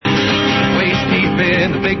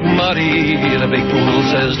in the big muddy, the big fool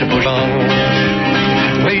says to push on.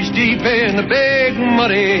 Waist deep in the big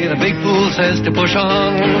muddy, the big fool says to push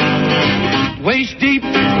on. Waist deep,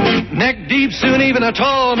 neck deep, soon even a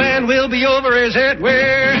tall man will be over his head.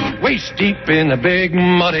 We're waist deep in the big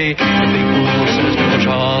muddy, the big fool says to push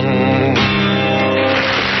on.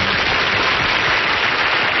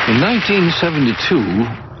 In 1972,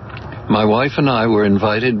 my wife and I were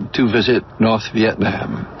invited to visit North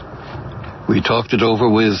Vietnam. We talked it over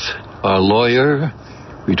with our lawyer.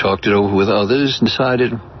 We talked it over with others and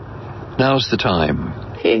decided now's the time.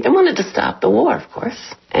 He wanted to stop the war, of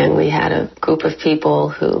course. And we had a group of people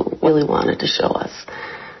who really wanted to show us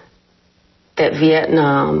that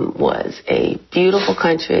Vietnam was a beautiful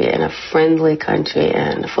country and a friendly country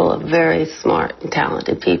and full of very smart and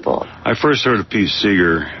talented people. I first heard of Pete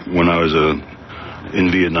Seeger when I was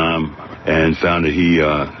in Vietnam and found that he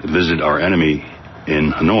visited our enemy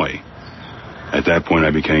in Hanoi. At that point,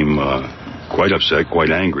 I became quite upset, quite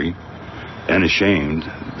angry, and ashamed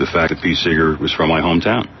the fact that Pete Seeger was from my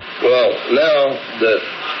hometown. Well, now that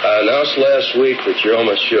I announced last week that you're on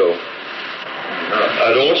my show,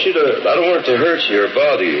 I don't want it to hurt you or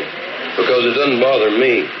bother you, because it doesn't bother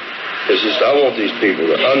me. It's just I want these people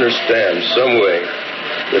to understand some way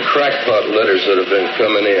the crackpot letters that have been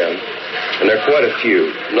coming in, and there are quite a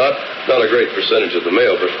few, not a great percentage of the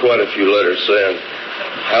mail, but quite a few letters saying,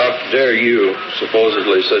 how dare you,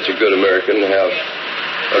 supposedly such a good American, have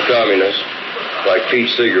a communist like Pete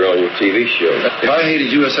Seeger on your TV show. If I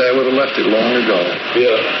hated USA, I would have left it long ago.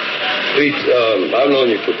 Yeah. Pete, I've known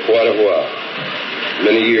you for quite a while.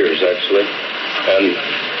 Many years, actually. And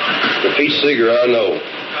the Pete Seeger I know,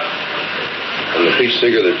 and the Pete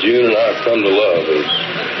Seeger that June and I have come to love is,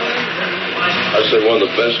 I'd say, one of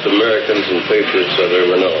the best Americans and patriots I've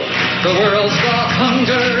ever known. The world's got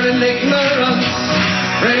hunger and ignorance.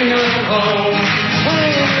 Bring them home,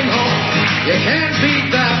 home, home. You can't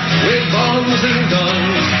beat that with bombs and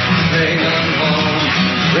guns. Bring them home,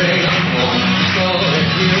 bring them home. So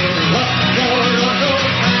if you love your local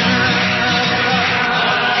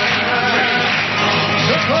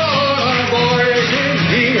support our boys in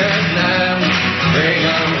Vietnam. Bring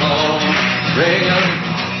them home, bring them.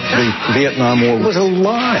 The Vietnam War was a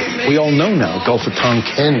lie. We all know now Gulf of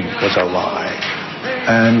Tonkin was a lie.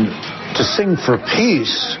 And to sing for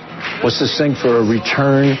peace was to sing for a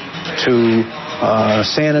return to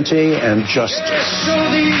sanity and justice. So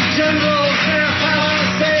these generals, their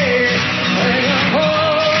palisades, bring them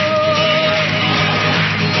home.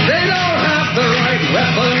 They don't have the right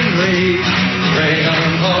weaponry. Bring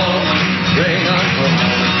them home, bring them home.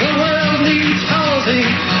 The world needs housing,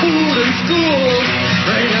 food, and schools.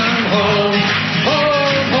 Bring them home,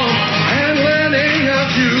 home, home. And learning a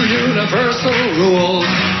few universal rules.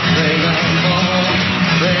 Bring them home,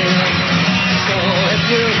 bring them. So if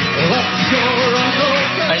you love your uncle.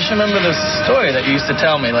 I just remember this story that you used to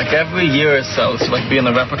tell me, like every year or so, like be in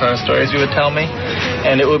the repertoire stories you would tell me,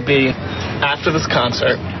 and it would be after this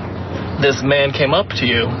concert, this man came up to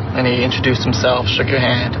you and he introduced himself, shook your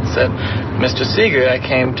hand, and said, Mr. Seeger, I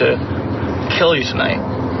came to kill you tonight.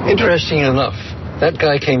 Interesting enough, that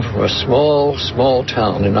guy came from a small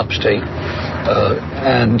town in upstate,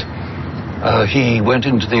 and he went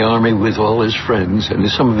into the army with all his friends, and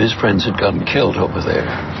some of his friends had gotten killed over there.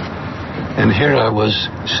 And here I was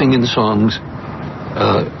singing songs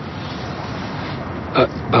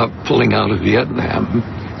about pulling out of Vietnam,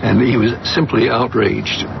 and he was simply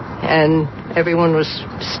outraged. And everyone was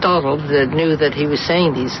startled that knew that he was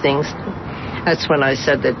saying these things. That's when I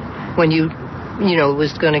said that when you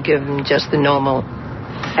was going to give him just the normal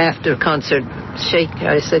after-concert shake,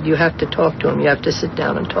 I said, you have to talk to him. You have to sit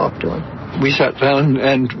down and talk to him. We sat down,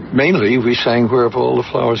 and mainly we sang Where Have All the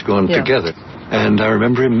Flowers Gone together. And I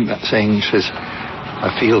remember him saying, he says,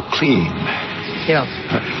 I feel clean. Yeah.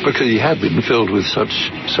 Because he had been filled with such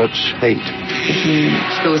hate. He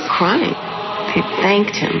was crying. They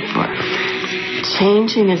thanked him for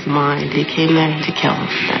changing his mind. He came there to kill him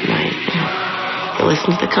that night. He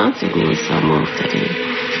listened to the concert and he was so moved that he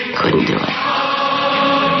couldn't do it.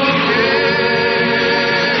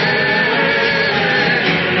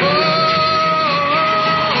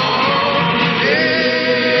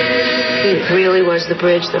 He really was the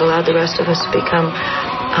bridge that allowed the rest of us to become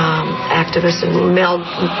activists and meld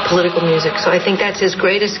political music. So I think that's his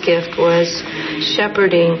greatest gift, was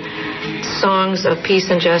shepherding songs of peace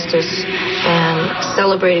and justice and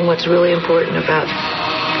celebrating what's really important about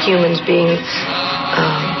humans being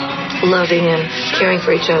loving and caring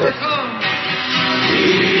for each other.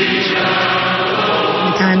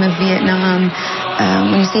 The time of Vietnam,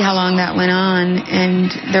 when you see how long that went on, and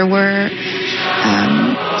there were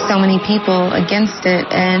so many people against it,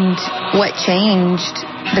 and what changed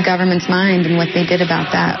the government's mind and what they did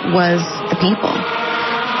about that was the people.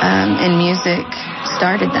 And music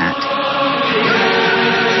started that.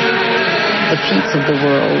 The Petes of the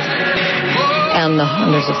world and the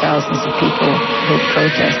hundreds of thousands of people who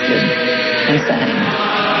protested and sang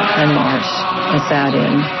and marched and sat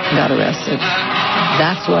in and got arrested.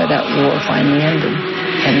 That's why that war finally ended.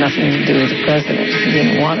 It had nothing to do with the president. He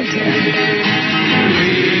didn't want it to end.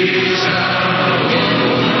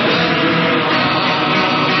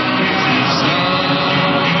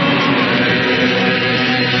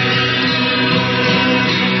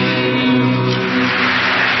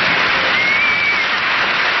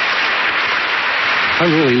 I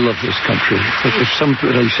really love this country. But if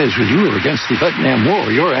somebody says, well, you were against the Vietnam War,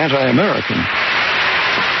 you're anti-American.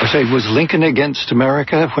 I say, was Lincoln against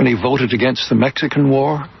America when he voted against the Mexican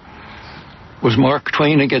War? Was Mark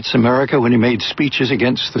Twain against America when he made speeches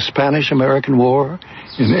against the Spanish-American War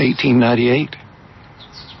in 1898?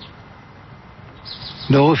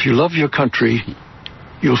 No, if you love your country,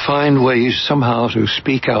 you'll find ways somehow to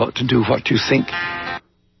speak out, to do what you think.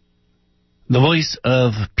 The voice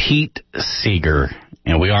of Pete Seeger.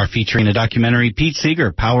 And we are featuring a documentary, Pete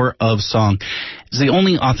Seeger, Power of Song. It's the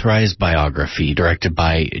only authorized biography directed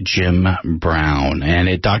by Jim Brown, and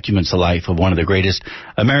it documents the life of one of the greatest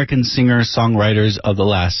American singer-songwriters of the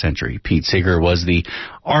last century. Pete Seeger was the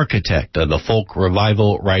architect of the folk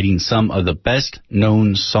revival, writing some of the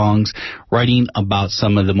best-known songs, writing about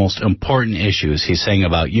some of the most important issues. He sang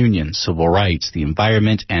about unions, civil rights, the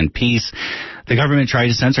environment, and peace. The government tried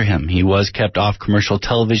to censor him. He was kept off commercial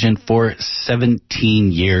television for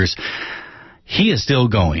 17 years. He is still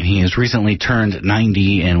going. He has recently turned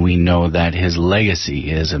 90, and we know that his legacy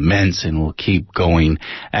is immense and will keep going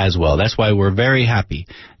as well. That's why we're very happy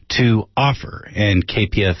to offer in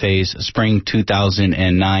KPFA's Spring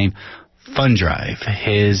 2009 Fund Drive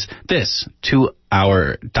this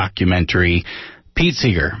 2-hour documentary, Pete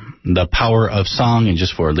Seeger, The Power of Song. And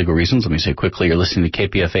just for legal reasons, let me say quickly, you're listening to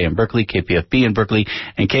KPFA in Berkeley, KPFB in Berkeley,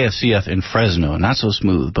 and KFCF in Fresno. Not so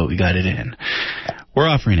smooth, but we got it in. We're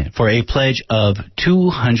offering it for a pledge of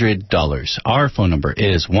 $200. Our phone number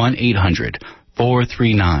is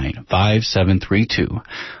 1-800-439-5732.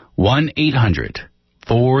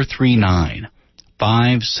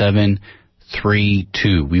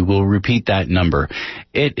 1-800-439-5732. We will repeat that number.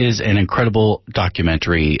 It is an incredible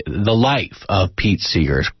documentary. The life of Pete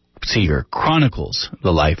Seeger chronicles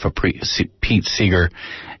the life of Pete Seeger,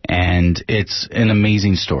 and it's an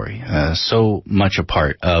amazing story. So much a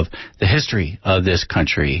part of the history of this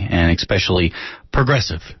country, and especially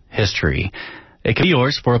progressive history. It can be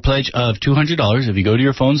yours for a pledge of $200 if you go to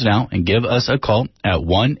your phones now and give us a call at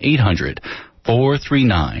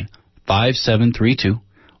 1-800-439-5732.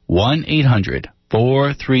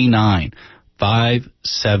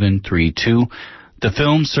 1-800-439-5732. The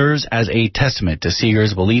film serves as a testament to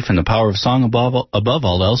Seeger's belief in the power of song above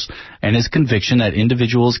all else, and his conviction that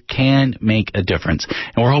individuals can make a difference.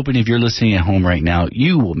 And we're hoping if you're listening at home right now,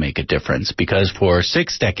 you will make a difference, because for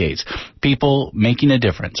 6 decades, people making a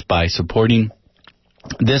difference by supporting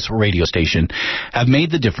this radio station have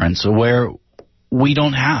made the difference where we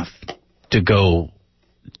don't have to go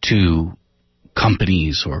to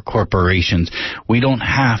companies or corporations. We don't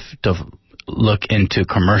have to look into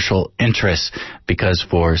commercial interests, because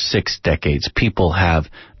for 6 decades, people have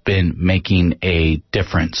been making a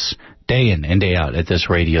difference day in and day out at this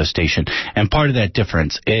radio station. And part of that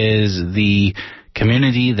difference is the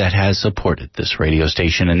community that has supported this radio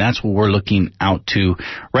station, and that's what we're looking out to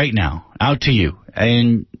right now, out to you,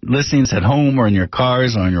 and listening at home or in your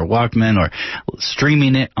cars or on your Walkman or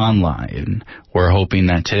streaming it online. We're hoping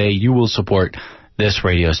that today you will support this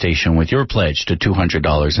radio station with your pledge to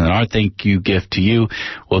 $200, and our thank you gift to you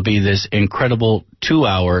will be this incredible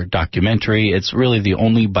 2-hour documentary. It's really the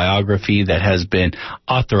only biography that has been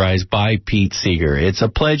authorized by Pete Seeger. It's a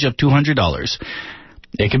pledge of $200.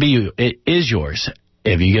 It is yours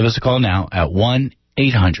if you give us a call now at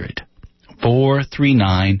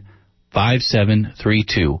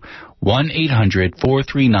 1-800-439-5732.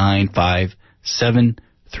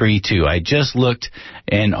 1-800-439-5732. I just looked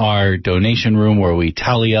in our donation room where we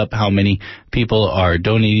tally up how many people are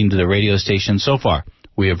donating to the radio station. So far,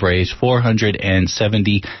 we have raised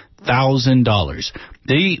 $470,000.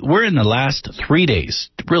 We're in the last 3 days,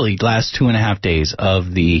 really last 2.5 days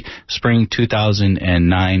of the Spring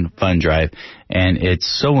 2009 Fund Drive, and it's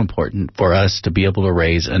so important for us to be able to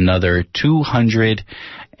raise another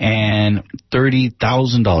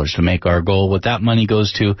 $230,000 to make our goal. What that money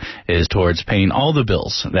goes to is towards paying all the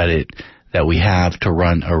bills that we have to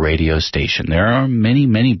run a radio station. There are many,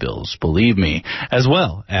 many bills, believe me, as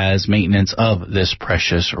well as maintenance of this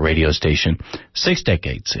precious radio station. 6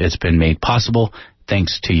 decades it's been made possible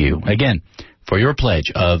thanks to you. Again, for your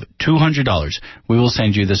pledge of $200, we will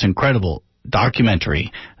send you this incredible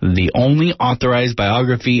documentary, the only authorized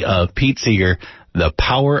biography of Pete Seeger, The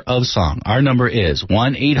Power of Song. Our number is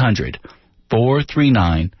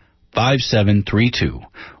 1-800-439-5732.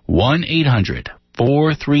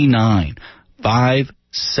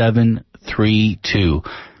 1-800-439-5732.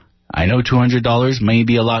 I know $200 may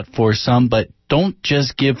be a lot for some, but don't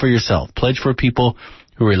just give for yourself. Pledge for people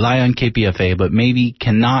who rely on KPFA but maybe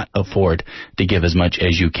cannot afford to give as much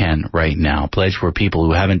as you can right now. Pledge for people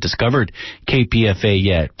who haven't discovered KPFA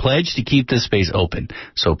yet. Pledge to keep this space open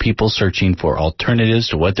so people searching for alternatives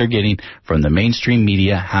to what they're getting from the mainstream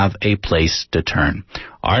media have a place to turn.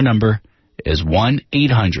 Our number is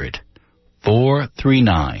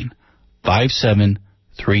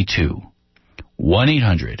 1-800-439-5732.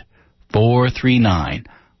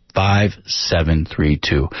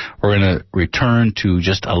 1-800-439-5732. We're going to return to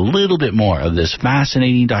just a little bit more of this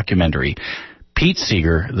fascinating documentary, Pete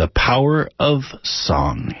Seeger, The Power of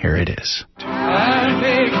Song. Here it is.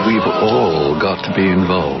 We've all got to be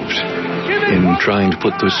involved in trying to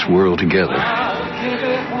put this world together.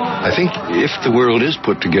 I think if the world is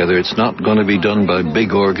put together, it's not going to be done by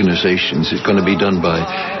big organizations. It's going to be done by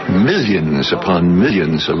millions upon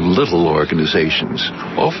millions of little organizations,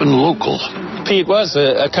 often local. Pete was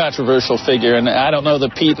a controversial figure, and I don't know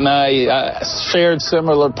that Pete and I shared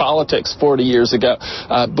similar politics 40 years ago,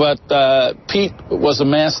 but Pete was a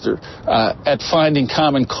master at finding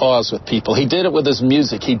common cause with people. He did it with his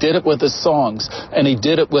music, he did it with his songs, and he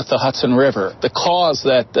did it with the Hudson River. The cause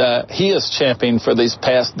that he has championed for these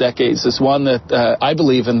past decades is one that I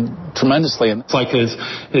believe in tremendously. It's like his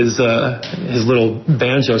little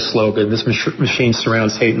banjo slogan, this machine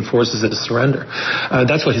surrounds hate and forces it to surrender.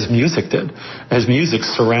 That's what his music did. His music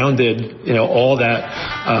surrounded, all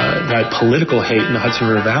that political hate in the Hudson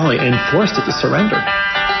River Valley and forced it to surrender.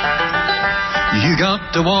 You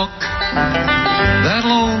got to walk that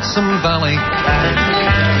lonesome valley.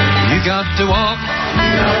 You got to walk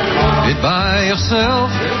it by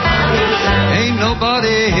yourself. Ain't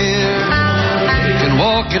nobody here can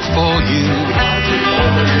walk it for you.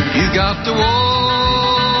 You got to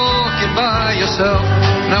walk it by yourself.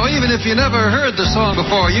 Now, even if you never heard the song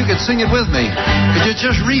before, you could sing it with me. Could you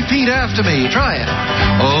just repeat after me? Try it.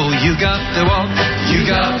 Oh, you got to walk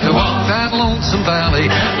that lonesome valley.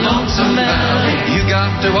 Lonesome valley. You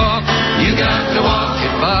got to walk it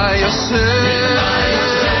by yourself.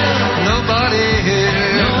 Nobody here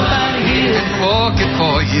can walk it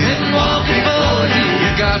for you. You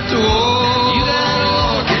got to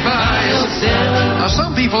walk it by yourself. Now,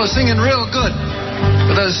 some people are singing real good,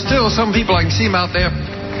 but there's still some people, I can see them out there.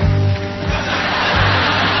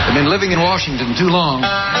 They've been living in Washington too long.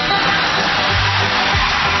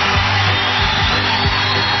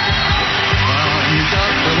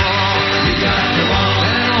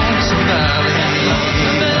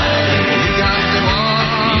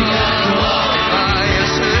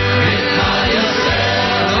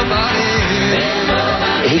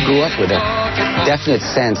 He grew up with a definite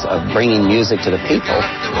sense of bringing music to the people,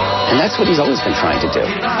 and that's what he's always been trying to do.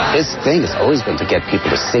 His thing has always been to get people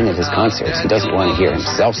to sing at his concerts. He doesn't want to hear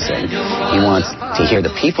himself sing. He wants to hear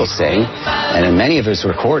the people sing, and in many of his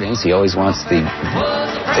recordings, he always wants the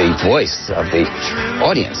voice of the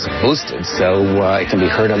audience boosted so it can be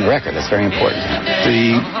heard on the record. That's very important.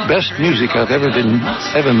 The best music I've ever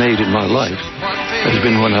made in my life has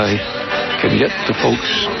been when I can get the folks,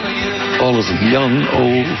 all of them, young,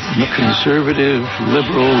 old, conservative,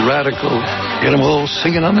 liberal, radical, get them all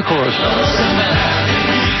singing on the chorus.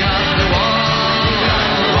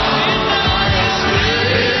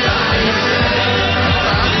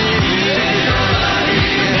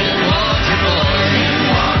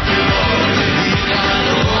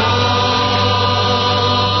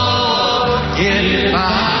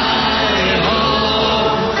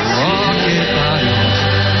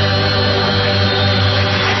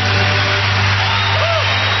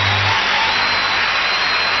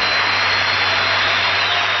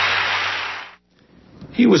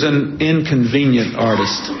 He was an inconvenient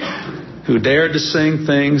artist who dared to sing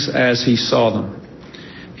things as he saw them.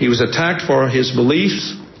 He was attacked for his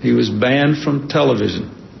beliefs. He was banned from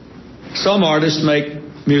television. Some artists make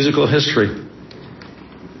musical history.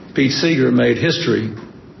 Pete Seeger made history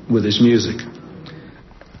with his music.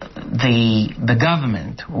 The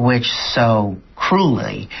government, which so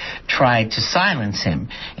cruelly tried to silence him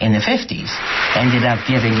in the 50s, ended up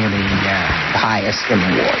giving him the highest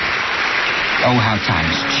award. oh, how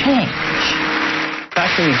times change. The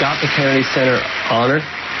fact that we got the Kennedy Center honor,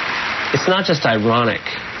 it's not just ironic.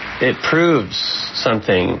 It proves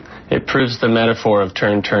something. It proves the metaphor of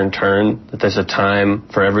turn, turn, turn, that there's a time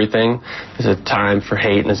for everything. There's a time for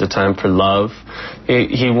hate and there's a time for love.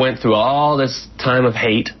 He went through all this time of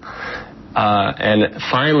hate, and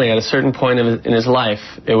finally, at a certain point in his life,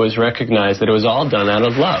 it was recognized that it was all done out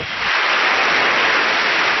of love.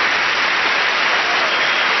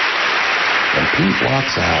 When Pete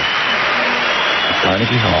walks out of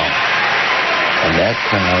Carnegie Hall, and that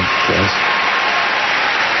crowd just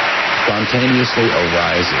spontaneously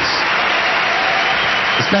arises.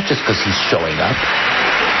 It's not just because he's showing up,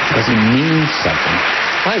 because he means something.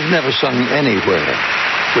 I've never sung anywhere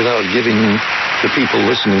without giving the people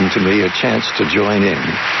listening to me a chance to join in.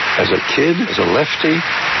 As a kid, as a lefty,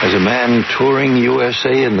 as a man touring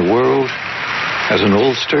USA and the world, as an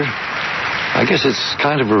oldster, I guess it's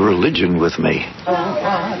kind of a religion with me.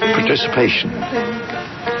 Participation.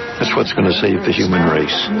 That's what's going to save the human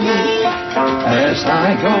race. As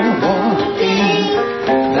I go walking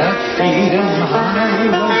that freedom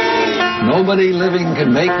highway, nobody living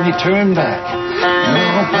can make me turn back.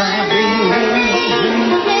 Nobody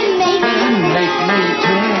living can make me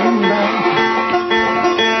turn back.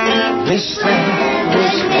 This land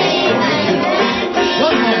was made.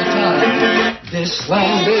 One more time. This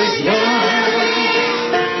land is yours.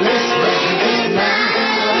 This land is mine.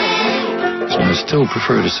 I still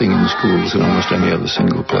prefer to sing in schools than almost any other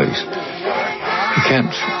single place. You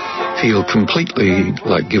can't feel completely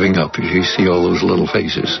like giving up if you see all those little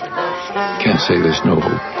faces. You can't say there's no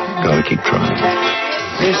hope. Gotta keep trying.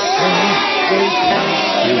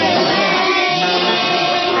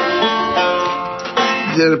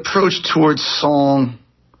 The approach towards song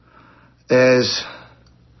as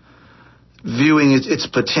viewing its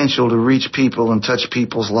potential to reach people and touch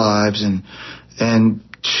people's lives and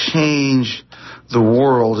change the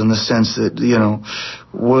world in the sense that,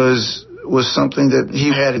 was something that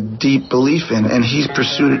he had a deep belief in, and he's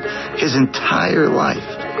pursued it his entire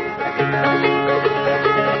life.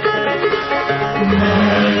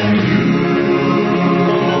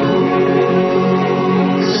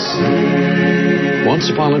 Once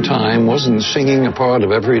upon a time, wasn't singing a part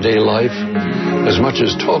of everyday life as much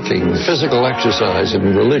as talking, physical exercise,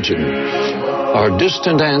 and religion? Our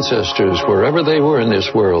distant ancestors, wherever they were in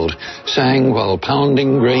this world, sang while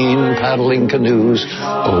pounding grain, paddling canoes,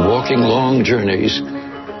 or walking long journeys.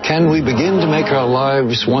 Can we begin to make our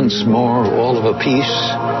lives once more all of a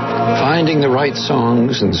piece? Finding the right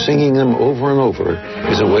songs and singing them over and over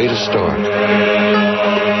is a way to start.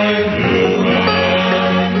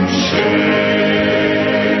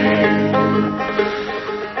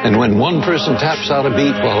 And when one person taps out a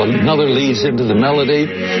beat while another leads into the melody,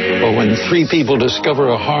 or when three people discover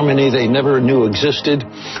a harmony they never knew existed,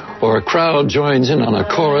 or a crowd joins in on a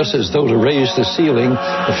chorus as though to raise the ceiling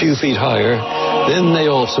a few feet higher, then they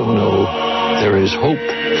also know there is hope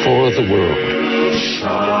for the world.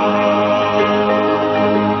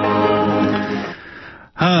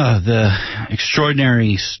 The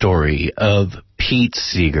extraordinary story of Pete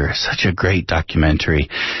Seeger. Such a great documentary.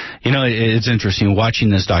 It's interesting.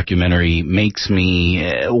 Watching this documentary makes me,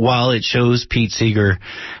 while it shows Pete Seeger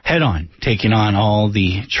head on, taking on all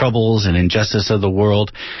the troubles and injustice of the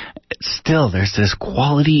world, still there's this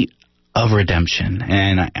quality of redemption.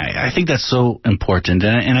 And I think that's so important.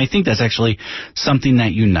 And I think that's actually something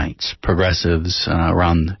that unites progressives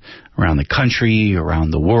around the country,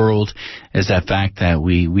 around the world, is that fact that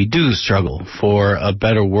we do struggle for a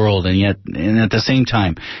better world, and at the same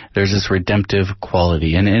time, there's this redemptive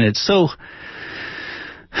quality. And it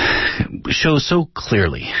shows so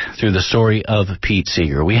clearly through the story of Pete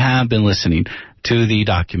Seeger. We have been listening to the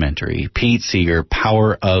documentary, Pete Seeger,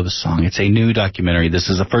 Power of Song. It's a new documentary. This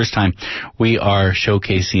is the first time we are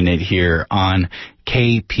showcasing it here on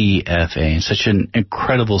KPFA. Such an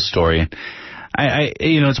incredible story.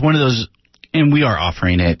 It's one of those, and we are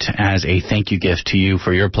offering it as a thank you gift to you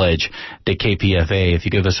for your pledge to KPFA. If you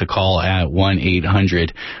give us a call at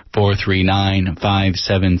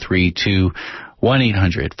 1-800-439-5732,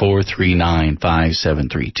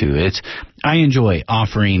 1-800-439-5732. I enjoy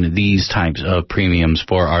offering these types of premiums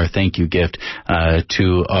for our thank you gift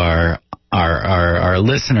to our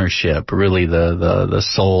listenership, really the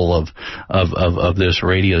soul of this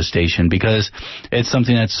radio station, because it's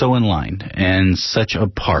something that's so in line and such a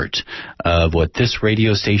part of what this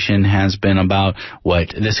radio station has been about,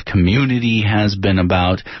 what this community has been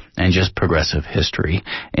about, and just progressive history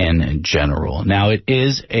in general. Now, it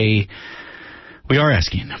is a We are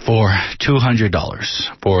asking for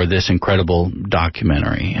 $200 for this incredible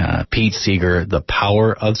documentary, Pete Seeger, The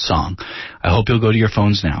Power of Song. I hope you'll go to your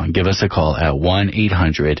phones now and give us a call at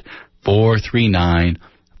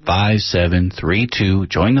 1-800-439-5732.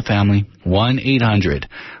 Join the family,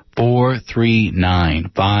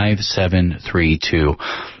 1-800-439-5732.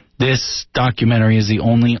 This documentary is the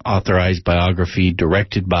only authorized biography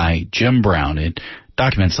directed by Jim Brown. It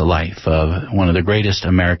documents the life of one of the greatest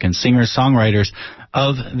American singers-songwriters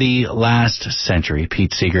of the last century.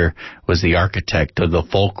 Pete Seeger was the architect of the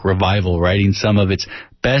folk revival, writing some of its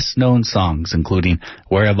best-known songs, including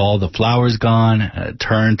Where Have All the Flowers Gone,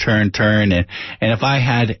 Turn, Turn, Turn, and If I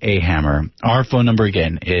Had a Hammer. Our phone number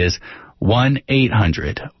again is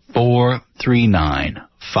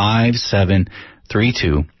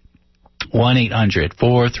 1-800-439-5732.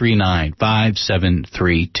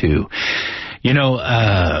 1-800-439-5732. You know,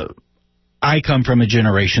 I come from a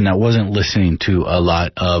generation that wasn't listening to a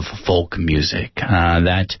lot of folk music.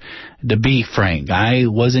 That, to be frank, I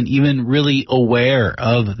wasn't even really aware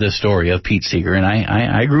of the story of Pete Seeger, and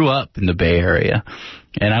I grew up in the Bay Area,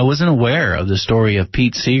 and I wasn't aware of the story of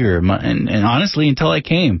Pete Seeger, and honestly, until I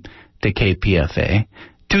came to KPFA.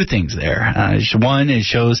 Two things there. One, it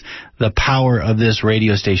shows the power of this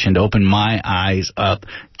radio station to open my eyes up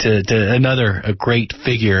to another great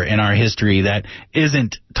figure in our history that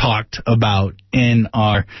isn't talked about in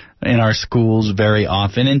our schools very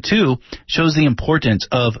often. And two, shows the importance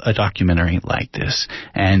of a documentary like this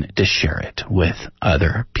and to share it with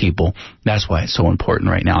other people. That's why it's so important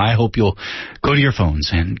right now. I hope you'll go to your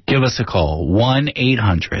phones and give us a call.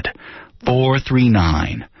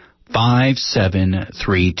 1-800-439-5732.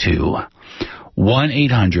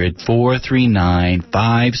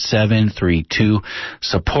 1-800-439-5732.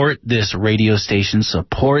 Support this radio station.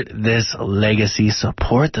 Support this legacy.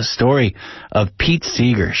 Support the story of Pete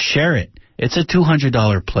Seeger. Share it. It's a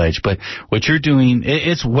 $200 pledge, but what you're doing,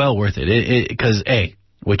 it's well worth it. Because A,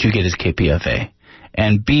 what you get is KPFA,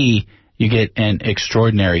 and B, you get an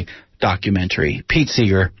extraordinary documentary. Pete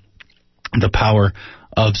Seeger, The Power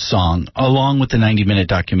of Song. Along with the 90-minute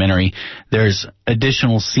documentary, there's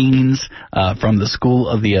additional scenes from the School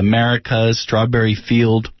of the Americas, Strawberry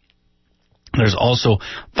Field. There's also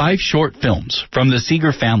 5 short films from the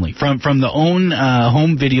Seeger family, from the own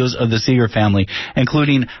home videos of the Seeger family,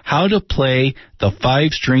 including how to play the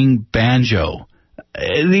 5-string banjo.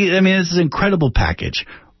 I mean, this is an incredible package.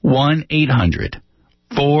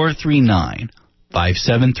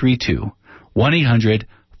 1-800-439-5732.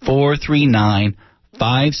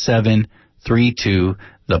 1-800-439-5732.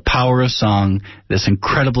 The Power of Song, this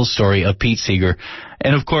incredible story of Pete Seeger.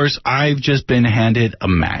 And of course, I've just been handed a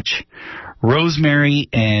match. Rosemary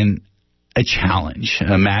and a challenge,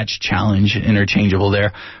 a match challenge, interchangeable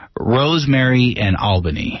there. Rosemary and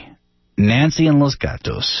Albany, Nancy and Los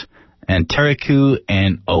Gatos, and Terricu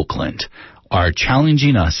and Oakland are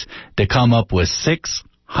challenging us to come up with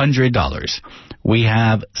 $600. We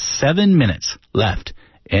have 7 minutes left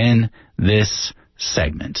in this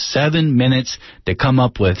segment. 7 minutes to come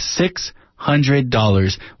up with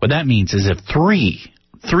 $600. What that means is if three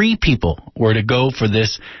people were to go for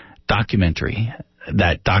this documentary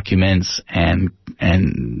that documents and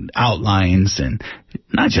outlines, and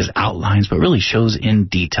not just outlines, but really shows in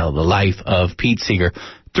detail the life of Pete Seeger.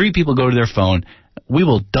 3 people go to their phone. We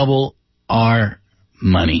will double our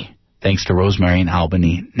money, thanks to Rosemary and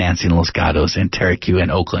Albany, Nancy and Los Gatos, and Terricu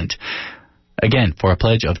and Oakland. Again, for a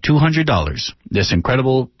pledge of $200, this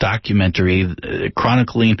incredible documentary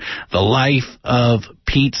chronicling the life of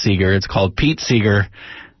Pete Seeger. It's called Pete Seeger,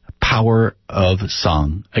 Power of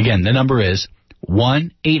Song. Again, the number is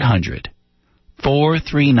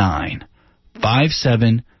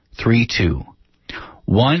 1-800-439-5732.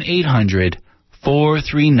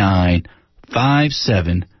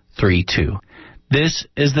 1-800-439-5732. This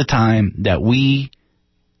is the time that we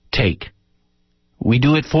take. We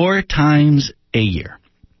do it 4 times a year,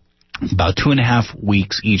 about 2.5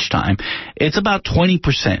 weeks each time. It's about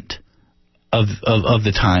 20% of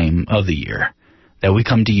the time of the year that we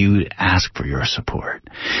come to you to ask for your support.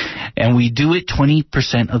 And we do it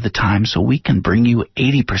 20% of the time so we can bring you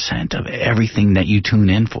 80% of everything that you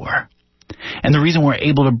tune in for. And the reason we're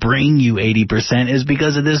able to bring you 80% is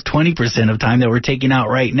because of this 20% of time that we're taking out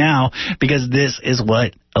right now, because this is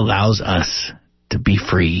what allows us to be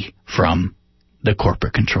free from the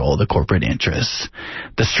corporate control, the corporate interests,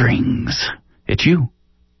 the strings. It's you.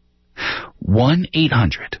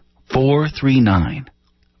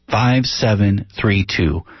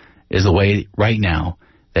 1-800-439-5732 is the way right now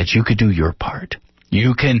that you could do your part.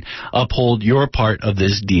 You can uphold your part of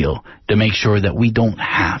this deal to make sure that we don't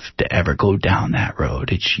have to ever go down that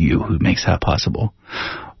road. It's you who makes that possible.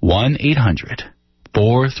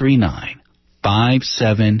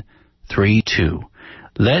 1-800-439-5732.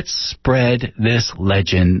 Let's spread this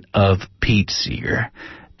legend of Pete Seeger.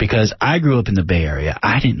 Because I grew up in the Bay Area.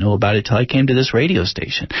 I didn't know about it till I came to this radio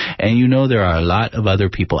station. And you know there are a lot of other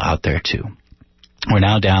people out there too. We're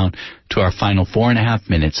now down to our final 4.5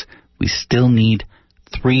 minutes. We still need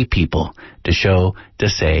 3 people to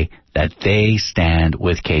say that they stand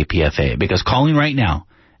with KPFA. Because calling right now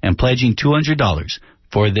and pledging $200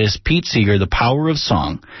 for this Pete Seeger, The Power of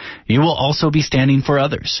Song, you will also be standing for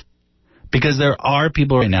others. Because there are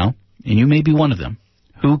people right now, and you may be one of them,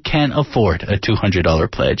 who can afford a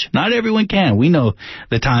 $200 pledge. Not everyone can. We know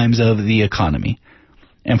the times of the economy.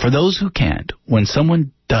 And for those who can't, when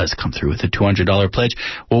someone does come through with a $200 pledge,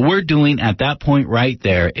 what we're doing at that point right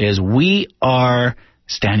there is we are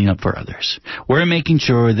standing up for others. We're making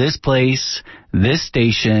sure this place, this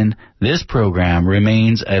station, this program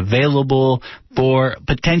remains available for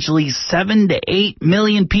potentially 7 to 8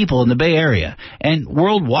 million people in the Bay Area and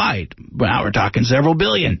worldwide. Now we're talking several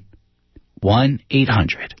billion.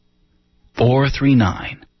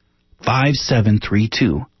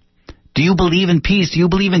 1-800-439-5732. Do you believe in peace? Do you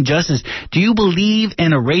believe in justice? Do you believe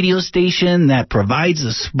in a radio station that provides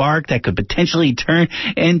a spark that could potentially turn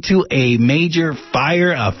into a major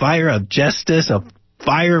fire, a fire of justice, a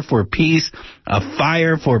fire for peace, a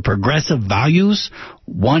fire for progressive values?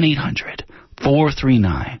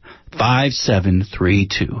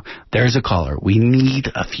 1-800-439-5732. There's a caller. We need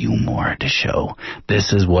a few more to show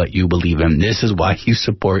this is what you believe in. This is why you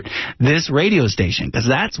support this radio station, because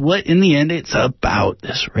that's what, in the end, it's about.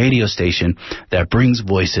 This radio station that brings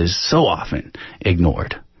voices so often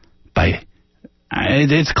ignored by,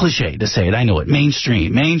 it's cliche to say it, I know it,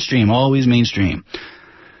 mainstream, always mainstream.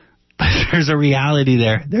 But there's a reality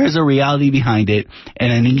there. There's a reality behind it,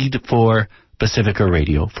 and a need for Pacifica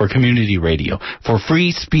Radio, for community radio, for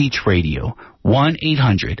free speech radio.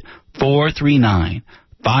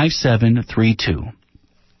 1-800-439-5732.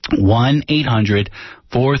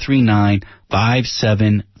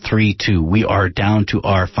 1-800-439-5732. We are down to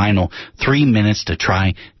our final 3 minutes to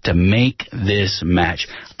try to make this match.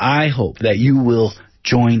 I hope that you will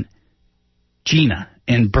join Gina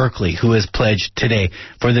in Berkeley, who has pledged today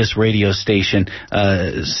for this radio station,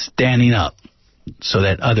 standing up so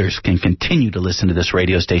that others can continue to listen to this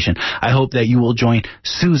radio station. I hope that you will join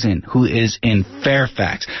Susan, who is in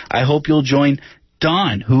Fairfax. I hope you'll join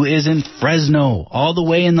Don, who is in Fresno, all the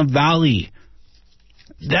way in the valley.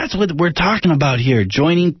 That's what we're talking about here,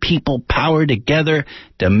 joining people power together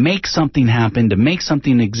to make something happen, to make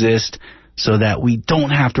something exist, so that we don't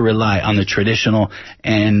have to rely on the traditional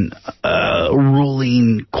and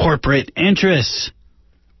ruling corporate interests.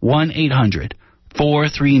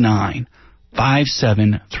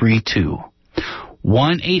 1-800-439-5732.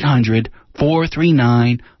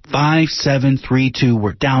 1-800-439-5732.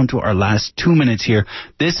 We're down to our last 2 minutes here.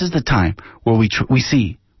 This is the time where we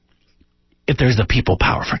see if there's the people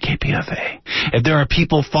power for KPFA. If there are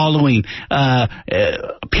people following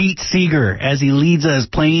Pete Seeger as he leads us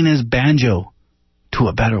playing his banjo to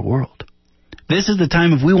a better world. This is the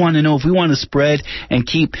time if we want to know, if we want to spread and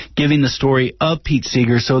keep giving the story of Pete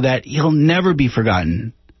Seeger so that he'll never be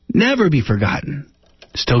forgotten. Never be forgotten.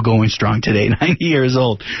 Still going strong today, 90 years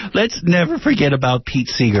old. Let's never forget about Pete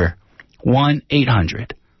Seeger.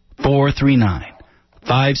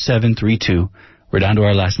 1-800-439-5732. We're down to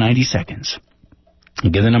our last 90 seconds.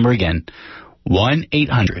 I'll give the number again.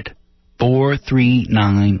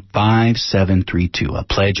 1-800-439-5732. A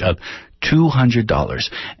pledge of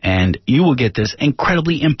 $200. And you will get this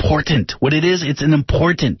incredibly important. What it is, it's an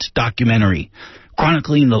important documentary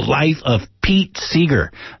chronicling the life of Pete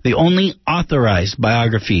Seeger, the only authorized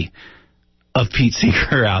biography of Pete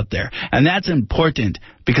Seeger out there. And that's important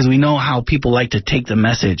because we know how people like to take the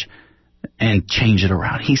message and change it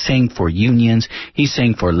around. He sang for unions. He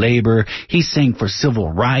sang for labor. He sang for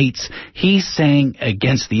civil rights. He sang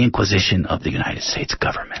against the Inquisition of the United States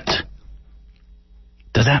government.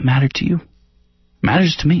 Does that matter to you?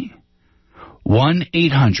 Matters to me.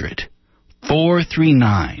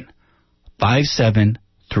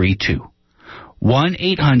 1-800-439-5732.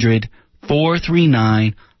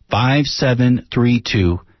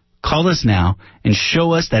 1-800-439-5732. Call us now and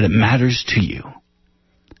show us that it matters to you.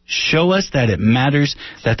 Show us that it matters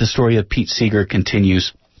that the story of Pete Seeger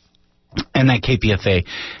continues and that KPFA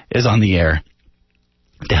is on the air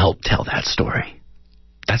to help tell that story.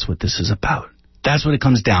 That's what this is about. That's what it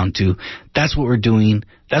comes down to. That's what we're doing.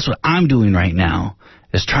 That's what I'm doing right now,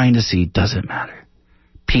 is trying to see, does it matter?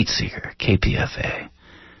 Pete Seeger, KPFA.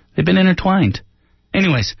 They've been intertwined.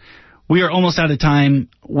 Anyways, we are almost out of time.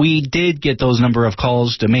 We did get those number of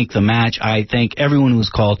calls to make the match. I thank everyone who's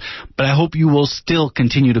called, but I hope you will still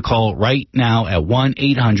continue to call right now at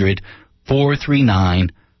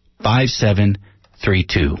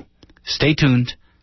 1-800-439-5732. Stay tuned.